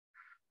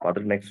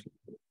Other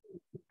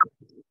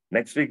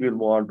next week we'll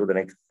move on to the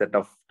next set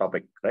of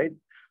topic, right?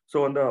 So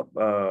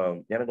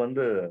எனக்கு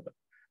வந்து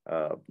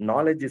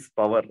knowledge is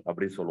power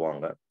அப்படி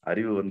சொல்லுவாங்க,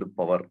 அறிவு வந்து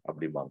பவர்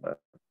அப்படிம்பாங்க.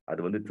 அது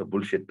வந்து it's a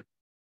bullshit,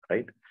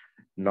 right?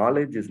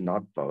 Knowledge is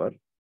not power.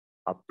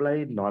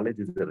 Applied knowledge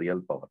is the real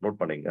power. Note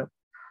பண்ணீங்க,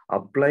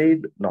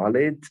 applied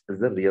knowledge is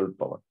the real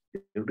power.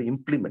 You have to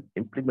implement.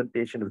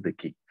 Implementation is the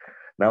key.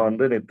 நான்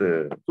வந்து நேற்று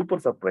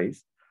super surprise.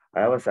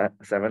 I have a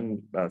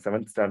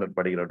seventh standard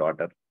படிக்கிற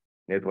daughter.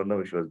 நேற்று வந்து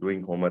she was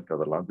doing homework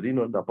அதெல்லாம்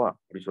திடீர்னு வந்து அப்பா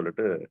அப்படி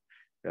சொல்லிட்டு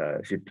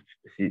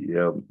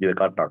இதை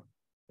காட்டாங்க.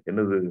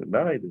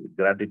 என்னதுன்னா இது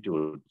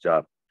கிராட்டிடியூட்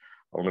ஜார்.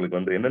 அவங்களுக்கு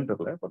வந்து என்னன்னு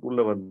தெரியல, பட்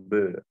உள்ள வந்து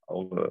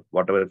அவங்க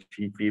what ever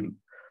she feel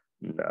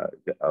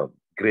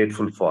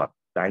grateful for,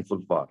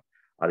 thankful for,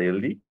 அதை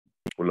எழுதி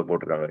உள்ள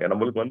போட்டிருக்காங்க.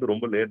 நம்மளுக்கு வந்து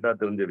ரொம்ப லேட்டா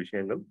தெரிஞ்ச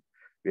விஷயங்கள்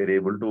we are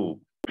able to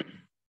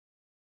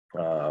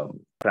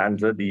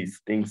transfer these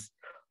things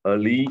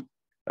early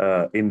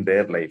in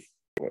their life.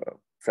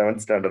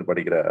 7th standard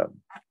படிக்கிற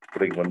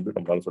பிள்ளைக்கு வந்து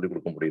நம்மளால சொல்லிக்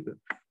கொடுக்க முடியுது.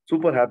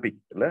 சூப்பர் ஹாப்பி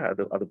இல்ல?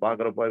 அது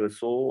பாக்குறப்ப I was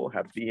so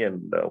happy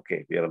and okay,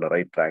 we are on the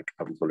right track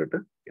அப்படின்னு சொல்லிட்டு.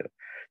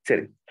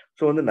 சரி,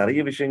 ஸோ வந்து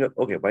நிறைய விஷயங்கள்.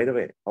 Okay, by the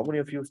way, how many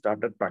of you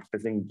started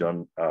practicing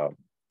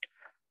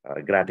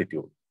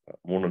gratitude?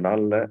 3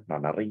 நாள்ல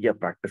நான் நிறைய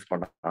ப்ராக்டிஸ்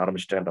பண்ண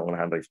ஆரம்பிச்சிட்டேன்.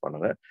 ஹேண்ட் ரைஸ்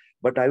பண்ணுங்க.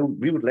 But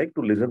we would like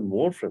to listen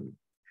more from you.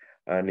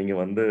 நீங்க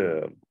வந்து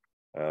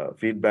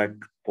ஃபீட்பேக்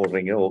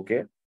போடுறீங்க, okay,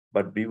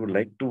 but we would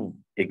like to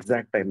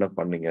எக்ஸாக்டா என்ன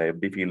பண்ணீங்க,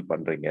 எப்படி ஃபீல்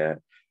பண்றீங்க,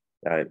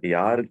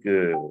 யாருக்கு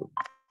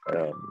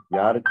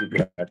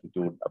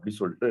கிராட்டிடியூட் அப்படி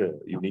சொல்லிட்டு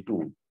யூ நீட் டு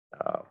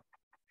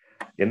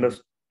என்ன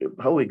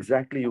how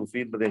exactly you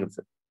feel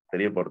எங்களுக்கு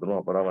தெரியப்படுத்தணும்.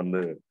 அப்பதான்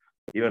வந்து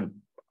ஈவன்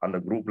அந்த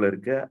குரூப்ல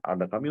இருக்க,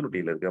 அந்த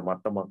கம்யூனிட்டியில இருக்க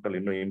மற்ற மக்கள்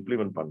இன்னும்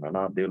இம்ப்ளிமெண்ட்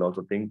பண்ணா they will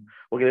also think,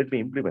 okay, let me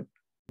implement.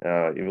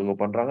 இவங்க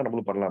பண்றாங்க,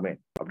 நம்மளும் பண்ணலாமே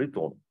அப்படி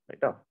தோணும்.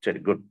 ரைட்டா?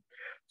 சரி, குட்.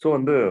 ஸோ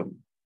வந்து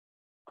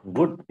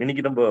குட்.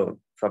 இன்னைக்கு நம்ம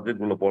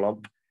சப்ஜெக்ட் உள்ள போலாம்.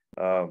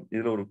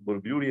 இதுல ஒரு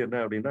பியூட்டி என்ன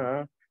அப்படின்னா,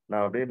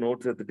 நான் அப்படியே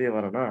நோட்ஸ் எடுத்துட்டே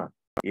வரேன்னா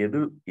எது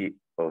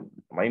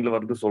மைண்ட்ல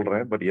வந்து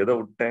சொல்றேன், பட் எதை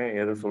விட்டேன்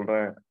எதை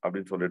சொல்றேன்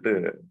அப்படின்னு சொல்லிட்டு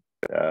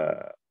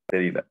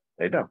தெரியல.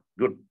 ரைட்டா?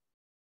 குட்.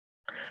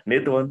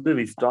 நேத்து வந்து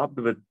வி ஸ்டாப்ட்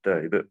வித்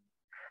இது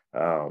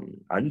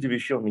 5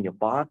 விஷயம் நீங்க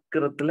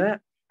பாக்குறதுல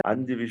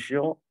 5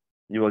 விஷயம்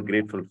you are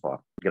grateful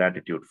for,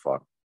 gratitude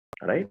for,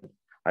 right?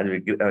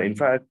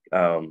 In fact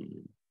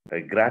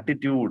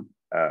gratitude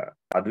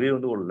அதுவே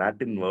வந்து ஒரு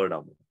லாட்டின் வேர்ட்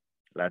ஆகும்.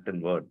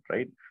 Latin word,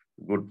 right?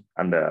 குட்.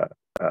 அந்த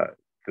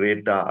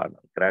கிரேட்டா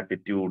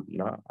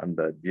கிராட்டிடியூட்னா அந்த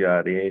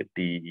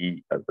GRATE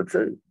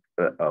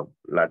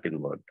Latin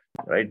word,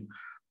 right?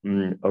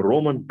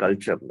 Roman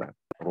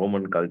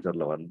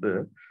கல்ச்சர்ல வந்து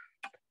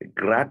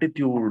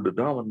கிராட்டிடியூட்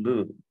தான் வந்து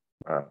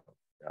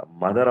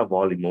மதர் ஆஃப்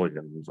ஆல்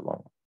இமோஷன்ஸ்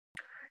சொல்லுவாங்க.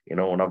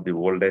 One of the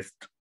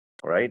oldest,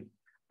 right?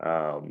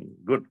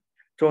 Good.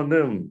 So வந்து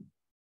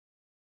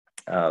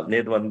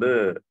நேற்று வந்து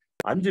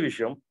 5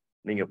 விஷயம்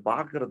நீங்க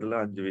பாக்குறதுல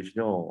 5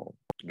 விஷயம்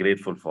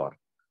கிரேட்ஃபுல் ஃபார்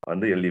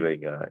வந்து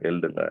எழுதுங்க.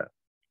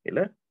 இல்ல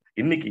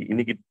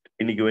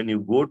இன்னைக்கு when you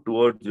go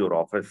towards your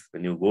office,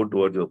 when you go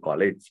towards your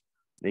college,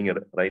 நீங்க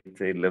ரைட்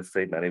சைடு லெஃப்ட்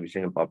சைடு நிறைய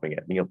விஷயங்கள் பார்ப்பீங்க.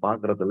 நீங்க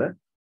பாக்குறதுல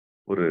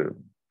ஒரு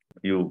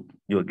you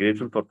are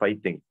grateful for 5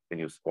 things when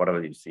you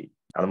whatever you see.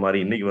 அது மாதிரி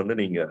இன்னைக்கு வந்து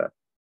நீங்க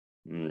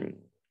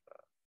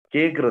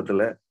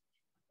கேக்குறதுல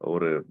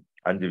ஒரு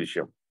 5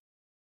 விஷயம்,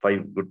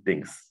 5 குட்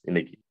திங்ஸ்.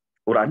 இன்னைக்கு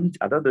ஒரு 5,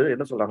 அதாவது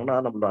என்ன சொல்றாங்கன்னா,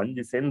 நம்மளோட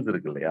 5 சென்ஸ்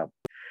இருக்கு இல்லையா?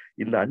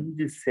 இந்த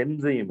 5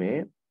 சென்ஸையுமே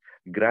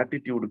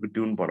கிராட்டிடியூடுக்கு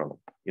டியூன்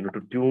பண்ணணும்.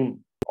 To tune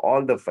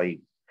all the 5.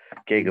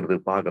 கேட்கறது,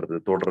 பாக்குறது,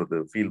 தொடுறது,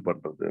 ஃபீல்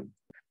பண்றது,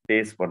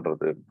 டேஸ்ட்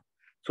பண்றது.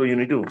 ஸோ யூ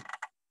நீட்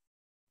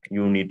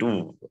டு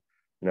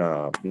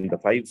இந்த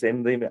 5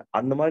 சென்ஸையுமே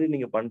அந்த மாதிரி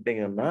நீங்க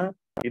பண்ணிட்டீங்கன்னா,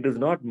 it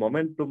is not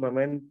moment to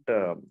moment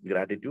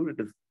gratitude,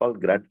 it is call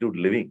gratitude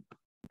living,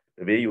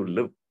 way you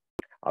live.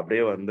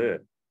 அப்படியே வந்து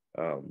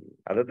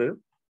அதாவது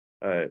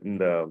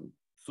இந்த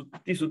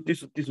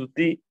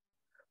சுத்தி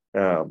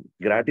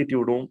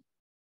கிராட்டிடியூடும்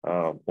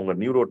உங்க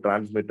நியூரோ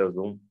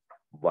டிரான்ஸ்மிட்டர்ஸும்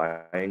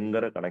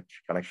பயங்கர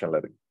கனெக்ஷன்ல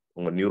இருக்கு.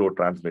 உங்க neuro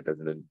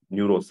transmitters,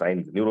 neuro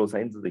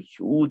science is a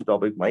huge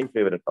topic, my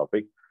favorite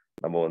topic.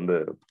 நம்ம வந்து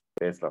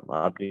பேசலாம்.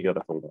 நான்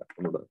சொல்றேன்,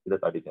 இதை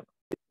காட்டிட்டேன்.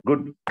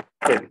 குட்.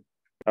 சரி,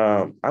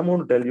 I'm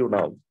going to tell you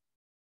now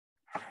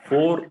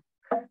 4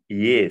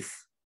 A's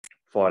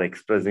for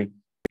expressing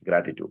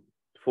gratitude.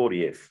 4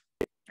 A's.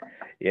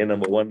 A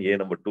number 1, A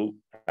number 2,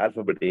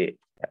 alphabet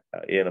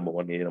A number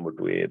 1, A number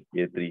 2,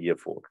 A3,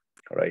 A4,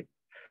 right?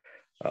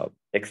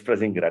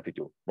 Expressing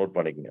gratitude. Note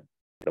பண்ணிக்கங்க.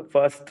 The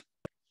first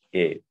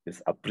A is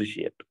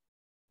appreciate.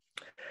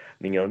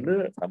 நீங்க வந்து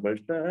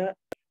நம்மள்ட்ட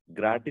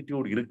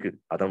gratitude இருக்கு,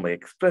 அதை நம்ம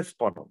express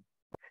பண்ணணும்.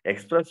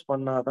 Express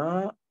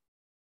பண்ணாதான்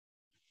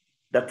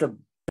that's a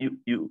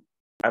you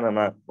and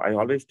I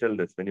always tell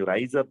this, when your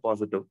eyes are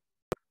positive,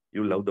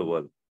 you love the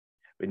world.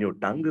 When your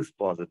tongue is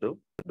positive,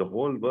 the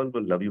whole world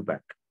will love you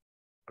back,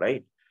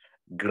 right?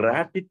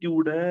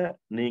 Gratitude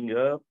நீங்க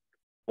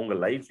உங்க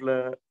லைஃப்ல,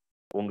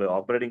 உங்க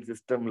operating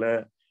சிஸ்டம்ல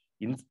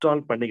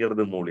install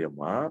பண்ணிக்கிறது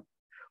மூலியமா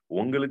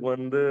உங்களுக்கு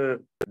வந்து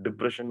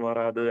depression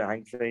வராது,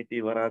 ஆங்ஸைட்டி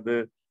வராது,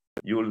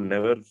 You'll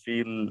never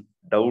feel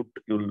doubt.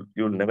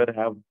 You'll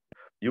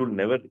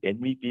never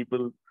envy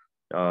people.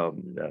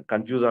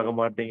 Confuse ஆக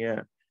மாட்டீங்க.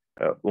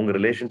 உங்க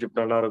ரிலேஷன்ஷிப்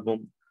நல்லா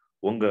இருக்கும்,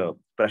 உங்க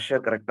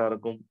ப்ரெஷர் கரெக்டா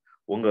இருக்கும்,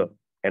 உங்க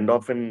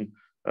என்டார்பின்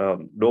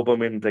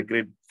டோபமைன்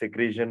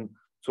செக்ரீஷன்,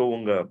 ஸோ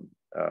உங்க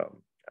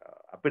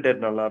appetite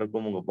நல்லா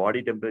இருக்கும், உங்க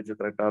பாடி டெம்பரேச்சர்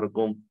கரெக்டா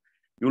இருக்கும்.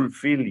 You'll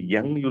feel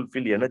young, you'll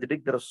feel energetic.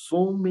 There are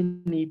so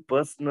many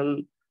personal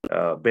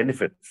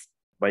benefits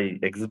by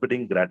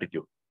exhibiting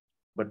gratitude.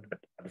 But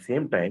at the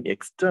same time,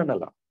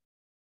 external,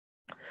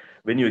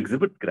 when you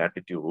exhibit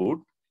gratitude,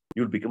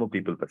 you'll become a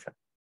people person.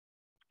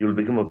 You'll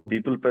become a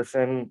people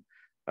person.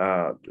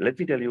 Let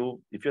me tell you,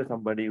 if you're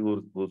somebody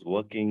who's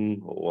working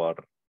or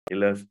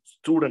a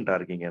student,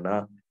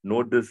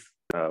 note this,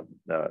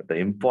 the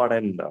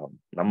important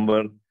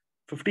number.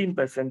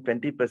 15%,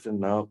 20%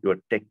 now, your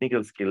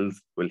technical skills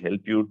will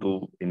help you to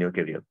in your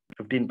career.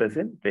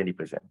 15%,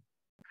 20%.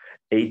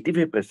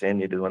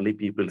 85%, it is only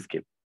people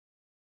skill.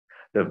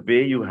 The way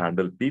you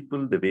handle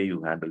people, the way you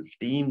handle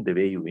team, the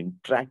way you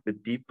interact with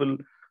people,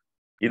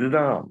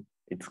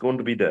 it's going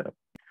to be there.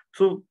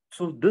 So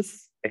this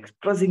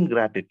expressing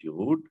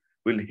gratitude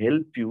will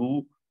help you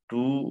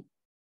to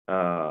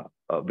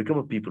become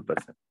a people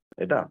person.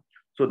 Right?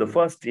 So the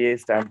first A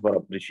stands for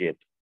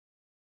appreciate.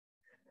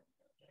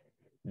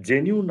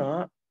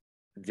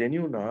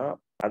 ஜென்யூனா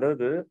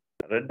அதாவது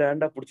red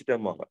ஹேண்டா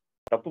புடிச்சிட்டேம்பாங்க,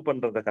 தப்பு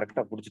பண்றத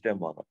கரெக்டா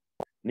புடிச்சிட்டேம்பாங்க.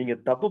 நீங்க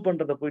தப்பு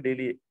பண்றத போய்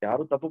daily,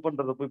 யாரும் தப்பு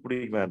பண்றத போய்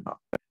பிடிக்க வேண்டாம்.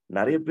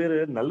 நிறைய பேரு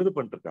நல்லது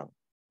பண்ணிட்டு இருக்காங்க,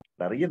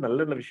 நிறைய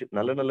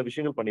நல்ல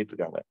விஷயங்கள் பண்ணிட்டு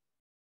இருக்காங்க.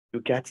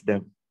 You catch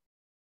them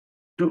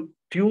to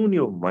tune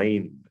your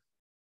mind.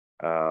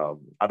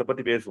 அதை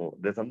பத்தி பேசுவோம்.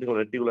 there's something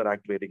called reticular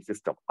activating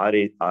system,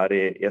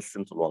 RAS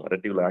சொல்லுவாங்க.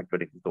 ரெட்டிகுலர்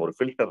ஆக்டிவேட்டிங் சிஸ்டம் ஒரு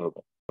ஃபில்டர்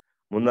இருக்கும்.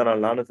 முந்தா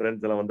நாள் நானும்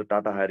ஃப்ரெண்ட்ஸ் எல்லாம் வந்து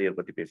டாடா ஹேரியர்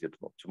பத்தி பேசிட்டு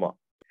இருக்கோம் சும்மா.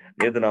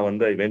 நேற்று நான்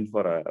வந்து I went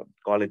for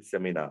college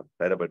seminar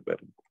Hyderabad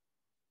பேர்.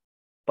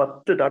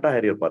 10 டாடா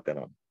ஹேரியர் பார்த்தேன்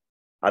நான்.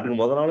 அதுக்கு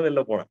முதல் நாளும்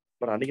வெளில போனேன்,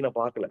 பட் அன்னைக்கு நான்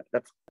பார்க்கல.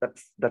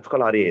 that's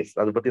called RAS.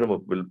 அதை பத்தி நம்ம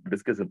will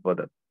discuss it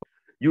further.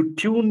 You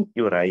tune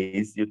your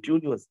eyes, you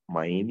tune your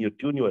mind, you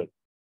tune your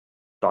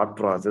thought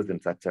process in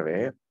such a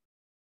way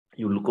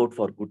you look out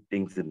for good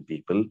things in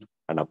people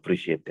and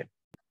appreciate them.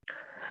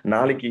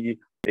 நாளைக்கு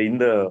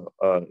இந்த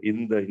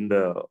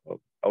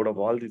out of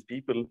all these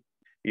people,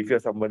 if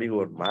you're somebody who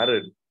are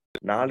married,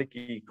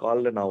 நாளைக்கு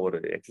கால்ல நான் ஒரு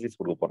exercise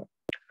கொடுக்க போறேன்.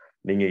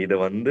 நீங்க இதை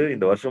வந்து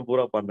இந்த வருஷம்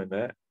பூரா பண்ணுங்க.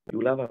 You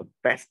will have a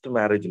best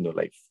marriage in your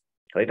life.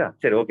 ரைட்டா?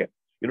 சரி, okay.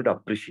 You need to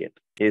appreciate.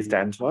 A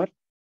stands for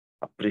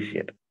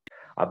appreciate.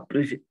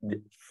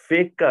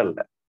 Fake இல்ல,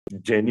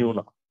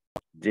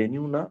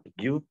 genuine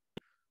give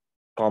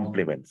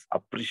compliments,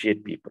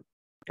 appreciate people.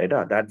 Right?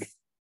 That's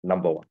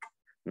number 1.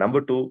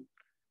 Number 2,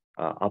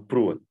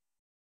 approval.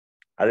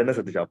 அது என்ன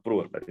சதீஷ்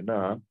அப்ரூவல் அப்படின்னா,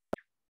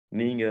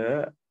 நீங்க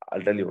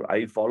I'll tell you,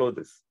 I follow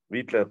this.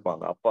 வீட்டுல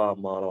இருப்பாங்க, அப்பா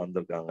அம்மா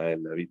வந்திருக்காங்க,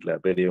 இல்ல வீட்டுல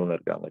பெரியவங்க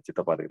இருக்காங்க,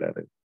 சித்தப்பா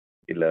இருக்கிறாரு,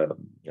 இல்ல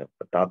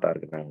தாத்தா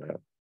இருக்கிறாங்க,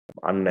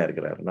 அண்ணன்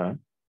இருக்கிறாருன்னா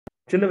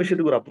சின்ன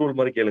விஷயத்துக்கு ஒரு அப்ரூவல்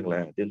மாதிரி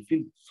கேளுங்களேன். they'll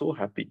feel so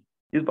happy.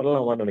 இது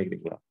பண்ணலாமான்னு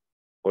நினைக்கிறீங்களா?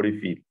 what do you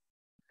feel?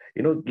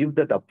 give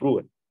that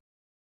approval.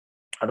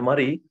 அது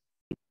மாதிரி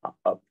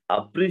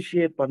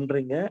appreciate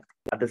பண்றீங்க.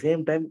 at the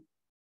same time,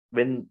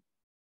 when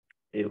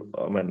I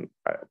mean,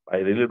 I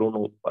really don't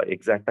know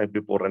exact type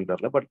report and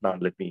that, but now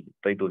let me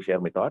try to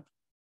share my thoughts.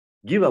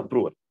 Give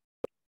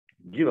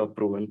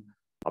approval,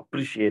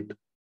 appreciate.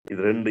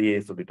 இது 2 A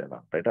சொல்லிட்டேன்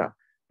நான், ரைட்டா?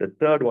 The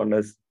third one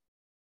is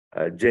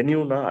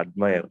genuine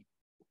admire.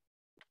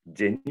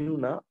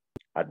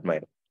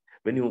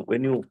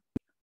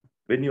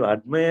 When you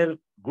admire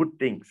good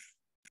things,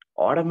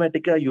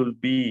 automatically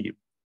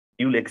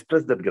you'll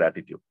express that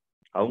gratitude.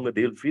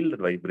 They'll feel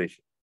that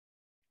vibration,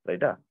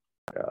 ரைட்டா?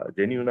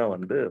 Genuine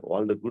வந்து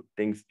all the good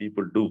things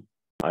people do,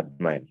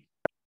 admire,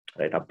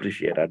 right?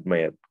 Appreciate,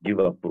 admire, give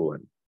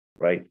approval,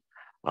 right?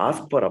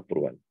 Ask for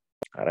approval,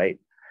 right?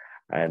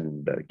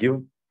 And give.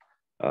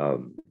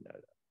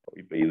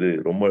 இது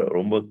ரொம்ப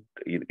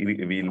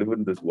we live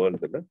in this world,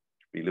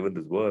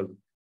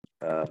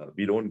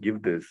 we don't give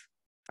this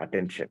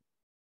attention.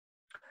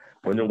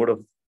 கொஞ்சம் கூட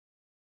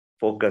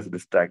focus,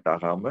 distract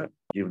ஆகாம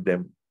give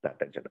them the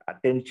attention.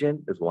 Attention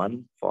is one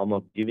form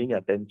of giving.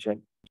 Attention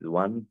is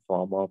one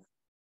form of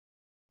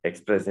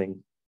expressing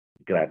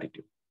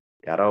gratitude.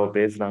 யாராவது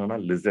பேசுனாங்கன்னா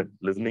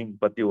listening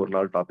பத்தி ஒரு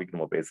நாள் topic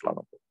நம்ம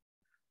பேசலாம்.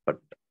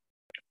 But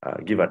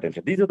give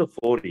attention. These are the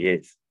 4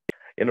 A's.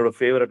 என்னோட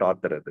ஃபேவரட்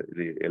ஆத்தர்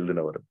இது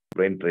எழுதினவர்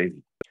பிரைன் ட்ரேசி.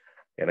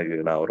 எனக்கு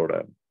நான் அவரோட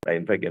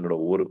இன்ஃபேக்ட் என்னோட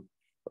ஒரு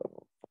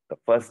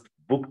first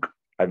book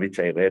which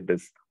I read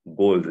is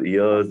Goals,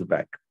 years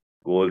back.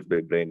 Goals by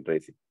Brain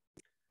Tracy.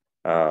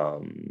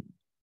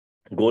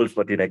 Goals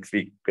பத்தி நெக்ஸ்ட்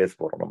வீக் பேச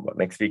போறோம். நம்ம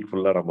நெக்ஸ்ட் வீக்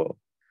ஃபுல்லா நம்ம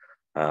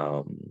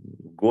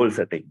கோல்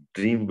செட்டிங்,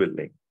 ட்ரீம்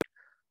பில்டிங்,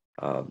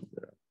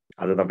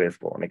 அதுதான் பேச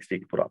போறோம் நெக்ஸ்ட்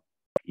வீக் பூரா.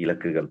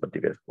 இலக்குகள் பத்தி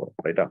பேச போறோம்,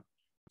 ரைட்டா?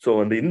 ஸோ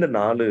வந்து இந்த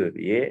 4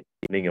 A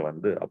நீங்க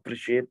வந்து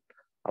appreciate,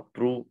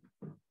 approve,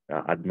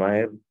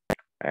 admire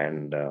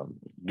and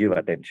give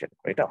attention,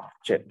 ரைட்டா?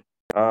 சரி,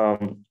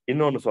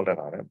 இன்னொன்னு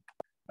சொல்றேன் நான்.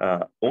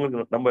 உங்களுக்கு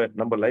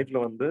நம்ம லைஃப்ல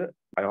வந்து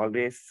ஐ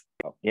ஆல்வேஸ்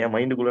என்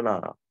மைண்டுக்குள்ள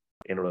நான்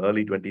என்னோட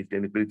early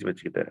 20s பிரிச்சு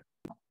வச்சுக்கிட்டேன்.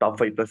 Top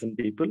 5%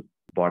 people,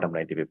 bottom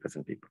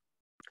 95% people.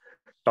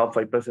 Top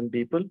 5%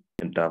 people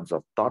in terms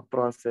of thought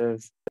process,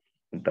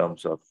 in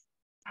terms of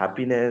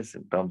happiness,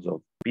 in terms of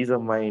peace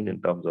of mind, in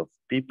terms of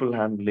people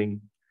handling,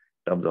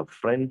 in terms of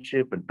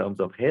friendship, in terms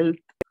of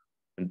health,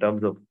 in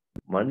terms of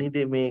money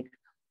they make.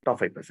 Top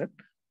 5%.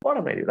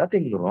 Bottom 90,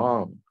 nothing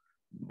wrong.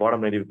 Bottom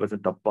 90%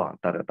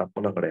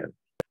 தப்புலாம் கிடையாது.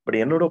 But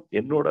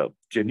என்னோட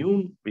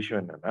genuine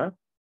விஷயம் என்னன்னா,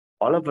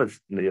 all of us,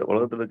 இந்த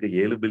உலகத்துல இருக்க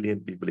 7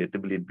 billion people,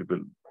 8 billion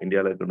people,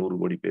 இந்தியாவில் இருக்க 100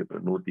 கோடி பேர்,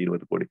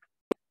 120 கோடி,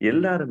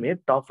 எல்லாருமே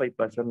டாப்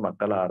 5%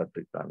 மக்கள்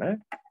ஆகிறதுக்கான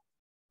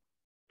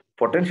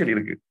பொட்டன்ஷியல்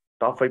இருக்கு.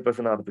 டாப்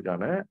 5%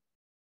 ஆகிறதுக்கான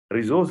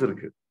ரிசோர்ஸ்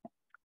இருக்கு.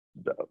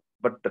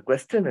 பட் த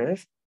கொஸ்டின்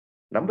இஸ்,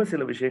 நம்ம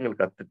சில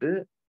விஷயங்கள் கத்துட்டு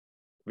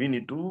we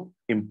need to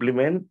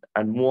implement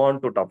and move on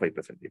to top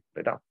 5% people,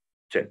 right?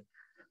 Check.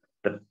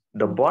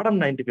 The bottom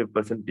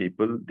 95%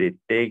 people, they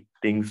take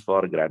things for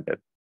granted.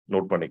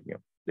 Note பண்ணிக்கங்க.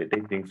 They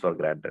take things for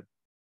granted.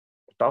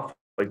 Top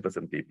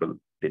 5% people,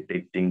 they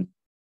take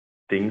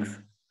things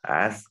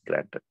as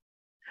granted.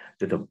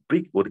 There's a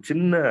big, ஒரு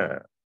சின்ன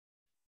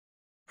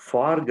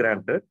for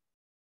granted,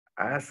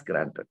 as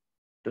granted.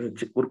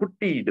 ஒரு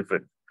குட்டி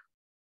difference.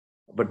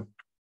 But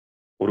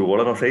ஒரு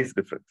உலகம் size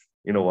difference.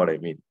 You know what I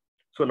mean?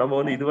 So நம்ம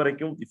வந்து இது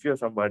வரைக்கும், if you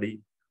are somebody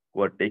who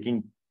are taking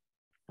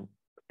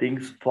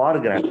things for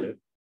granted,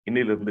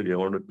 இன்னிலிருந்து we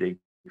want to take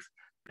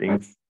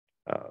things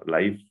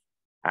life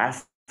as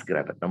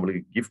granted.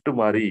 நம்மளுக்கு gift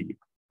மாதிரி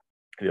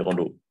we want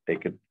to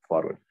take it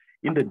forward.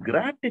 இந்த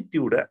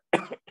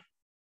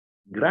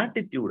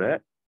gratitude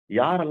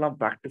யாரெல்லாம்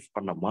practice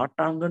பண்ண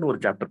மாட்டாங்கன்னு ஒரு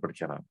சாப்டர்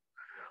படிச்சேன் நான்.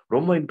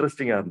 ரொம்ப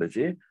இன்ட்ரெஸ்டிங்கா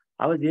இருந்துச்சு.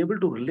 I was able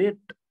to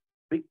relate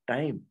big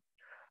time.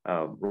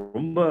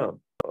 ரொம்ப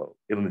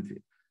இருந்துச்சு.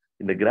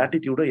 இந்த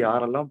கிராட்டிடியூட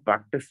யாரெல்லாம்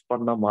ப்ராக்டிஸ்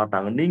பண்ண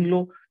மாட்டாங்க,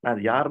 நீங்களும், நான்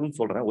யாருன்னு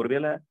சொல்றேன்,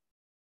 ஒருவேளை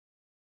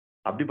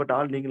அப்படிப்பட்ட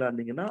ஆள் நீங்களா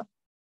இருந்தீங்கன்னா,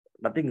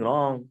 நத்திங்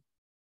ராங்.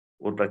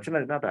 ஒரு பிரச்சனை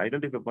இருக்குன்னா அதை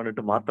ஐடென்டிஃபை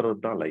பண்ணிட்டு மாத்துறது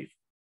தான் life.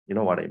 You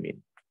know what I mean?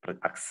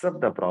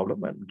 Accept the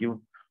problem and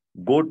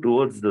go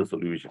towards the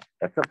solution.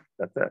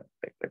 That's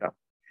a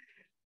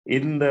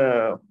இந்த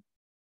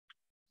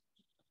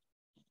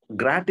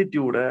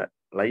கிராட்டிடியூட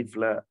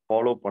லைஃப்ல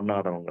ஃபாலோ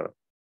பண்ணாதவங்க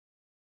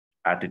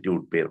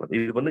ஆட்டிடியூட் பேர் வந்து,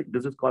 இது வந்து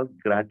this is called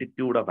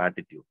gratitude of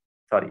attitude.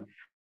 Sorry,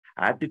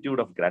 attitude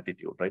of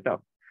gratitude, right?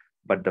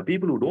 But the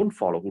people who don't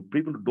follow,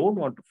 people who don't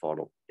want to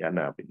follow, என்ன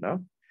அப்படின்னா,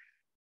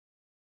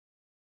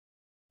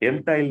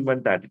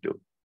 entitlement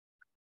attitude.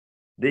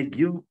 They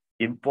give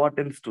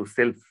importance to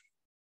self.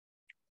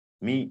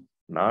 me,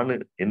 நானு,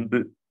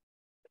 எந்து,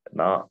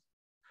 நான்.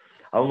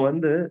 அவங்க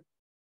வந்து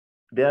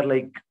they are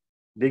like,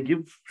 they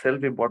give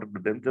self importance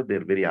to themselves. They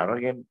are very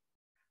arrogant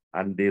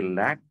and they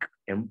lack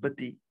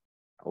empathy,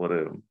 or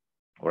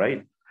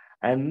right,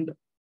 and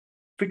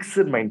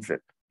fixed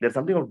mindset. There's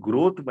something of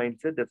growth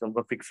mindset, there's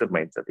something of fixed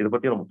mindset. இத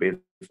பத்தி நம்ம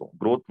பேசுவோம்.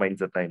 growth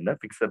mindset என்ன,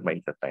 fixed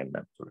mindset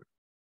என்ன சொல்லு.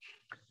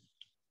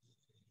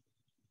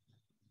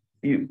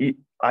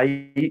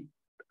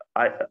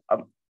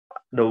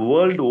 The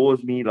world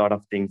owes me a lot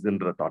of things in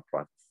the thought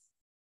process.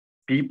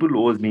 People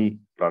owes me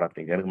a lot of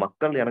things. எனக்கு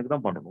மக்கள் எனக்கு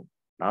தான் பண்ணணும்,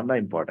 நான்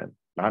தான் இம்பார்ட்டன்ட்,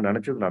 நான்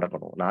நினைச்சது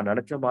நடக்கணும், நான்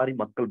நினைச்ச மாதிரி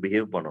மக்கள்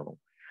பிஹேவ் பண்ணணும்,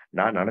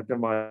 நான் நினைச்ச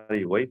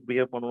மாதிரி ஒய்ஃப்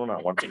பிஹேவ் பண்ணணும்,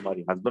 நான் நினைச்ச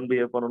மாதிரி ஹஸ்பண்ட்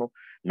பிஹேவ் பண்ணணும்,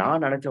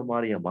 நான் நினைச்ச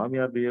மாதிரி என்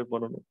மாமியார் பிஹேவ்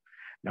பண்ணணும்,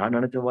 நான்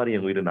நினைச்ச மாதிரி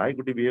என் வீடு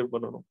நாய்க்குட்டி பிஹேவ்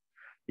பண்ணணும்,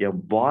 என்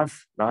பாஸ்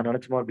நான்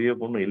நினைச்ச மாதிரி பிஹேவ்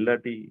பண்ணணும்,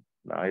 இல்லாட்டி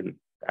I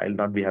will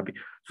not be happy.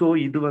 So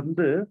இது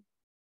வந்து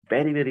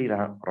very very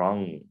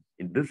wrong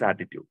in this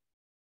attitude.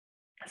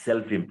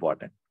 Self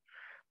important.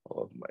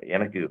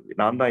 எனக்கு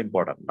நான் தான்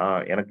இம்பார்ட்டன்ட்,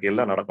 எனக்கு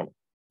எல்லாம் நடக்கணும்.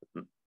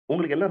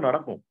 உங்களுக்கு எல்லாம்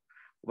நடக்கும்,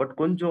 பட்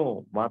கொஞ்சம்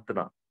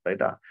மாத்துனா,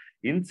 ரைட்டா?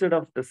 Instead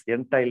of this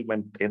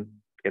entitlement,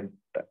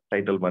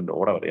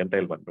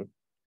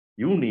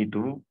 you need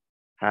to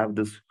have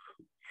this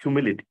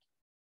humility,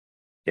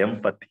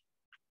 empathy.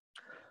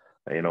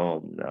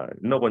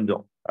 இன்னும்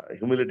கொஞ்சம்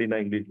ஹியூமிலிட்டினா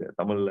இங்கிலீஷ்ல,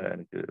 தமிழ்ல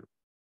எனக்கு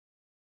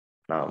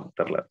நான்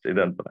தெரியல,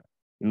 இது அனுப்புறேன்.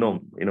 இன்னும்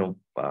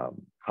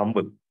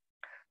ஹம்பிள்.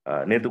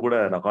 நேத்து கூட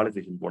நான் காலேஜ்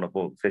செஷன்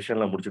போனப்போ,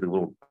 செஷன்ல முடிச்சதுக்கு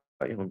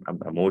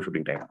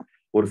ஷூட்டிங் டைம்,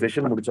 ஒரு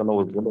செஷன் முடிச்சோன்னா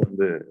ஒரு பொண்ணு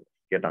வந்து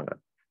கேட்டாங்க,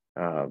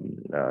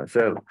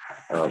 sir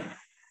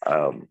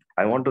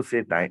I want to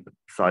say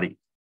sorry,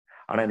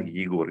 ஆனா எனக்கு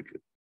ஈகோ இருக்கு,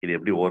 இது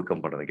எப்படி ஓவர்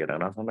கம் பண்றது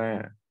கேட்டாங்க. நான்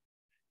சொன்னேன்,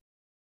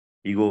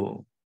 ego,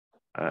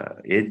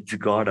 edge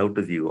God out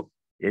is ego,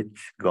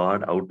 edge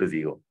God out is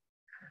ego.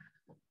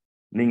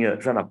 நீங்க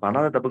சார் நான்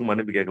பண்ணாத தப்புக்கு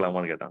மன்னிப்பு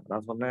கேட்கலாமான்னு கேட்டாங்க.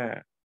 நான் சொன்னேன்,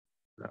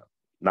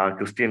 நான்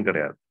கிறிஸ்டியன்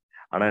கிடையாது,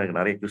 ஆனா எனக்கு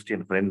நிறைய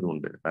கிறிஸ்டியன் ஃப்ரெண்ட்ஸ்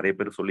உண்டு, நிறைய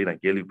பேர் சொல்லி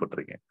நான்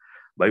கேள்விப்பட்டிருக்கேன்.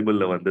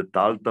 பைபிள்ல வந்து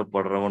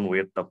தாழ்த்தப்படுறவன்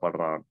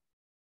உயர்த்தப்படுறான்,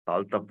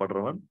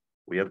 தாழ்த்தப்படுறவன்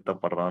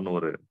உயர்த்தப்படுறான்னு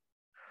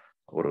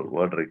ஒரு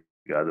வேர்ட் இருக்கு.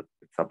 அது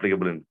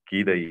applicable in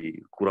Gita,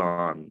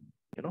 Quran.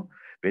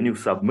 when you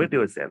submit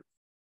yourself,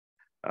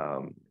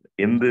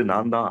 எந்த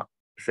நான் தான்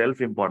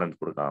செல்ஃப் இம்பார்ட்டன்ஸ்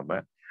கொடுக்காம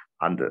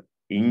அந்த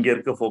இங்க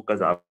இருக்க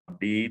ஃபோக்கஸ்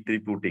அப்படி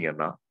திருப்பி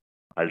விட்டீங்கன்னா,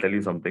 I'll tell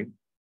you something,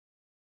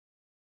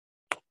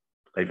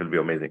 life will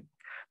be amazing.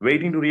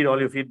 Waiting to read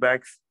all your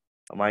feedbacks.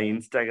 My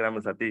Instagram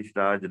is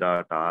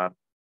SathishRaj.r.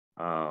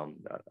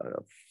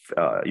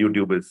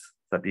 YouTube is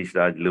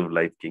SathishRaj live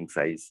life king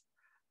size.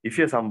 If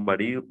you're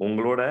somebody,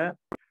 உங்களோட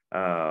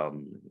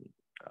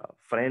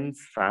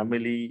friends,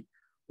 family,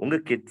 உங்க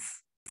kids,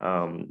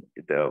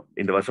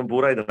 இந்த வருஷம்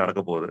பூரா இது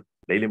நடக்க போகுது.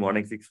 Daily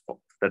morning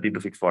 6:30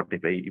 to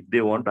 6:45. If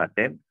they want to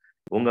attend,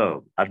 உங்க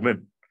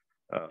admin,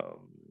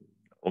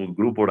 உங்க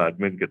குரூப்போட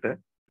அட்மின் கிட்ட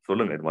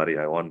சொல்லுங்க, இது மாதிரி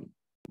I want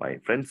my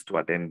friends to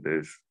attend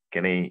this,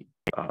 can I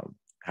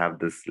have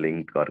this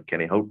link, or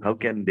how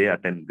can they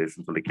attend this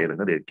ன்னு சொல்லி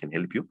கேளுங்க. They can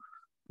help you.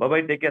 Bye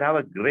bye, take care, have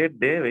a great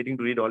day. Waiting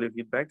to read all your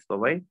feedbacks. Bye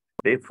bye.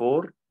 Day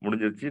 4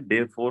 முடிஞ்சிருச்சு.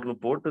 Day 4 னு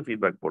போட்டு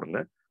feedback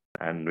போடுங்க,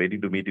 and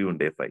waiting to meet you on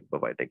day 5.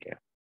 Bye bye, take care.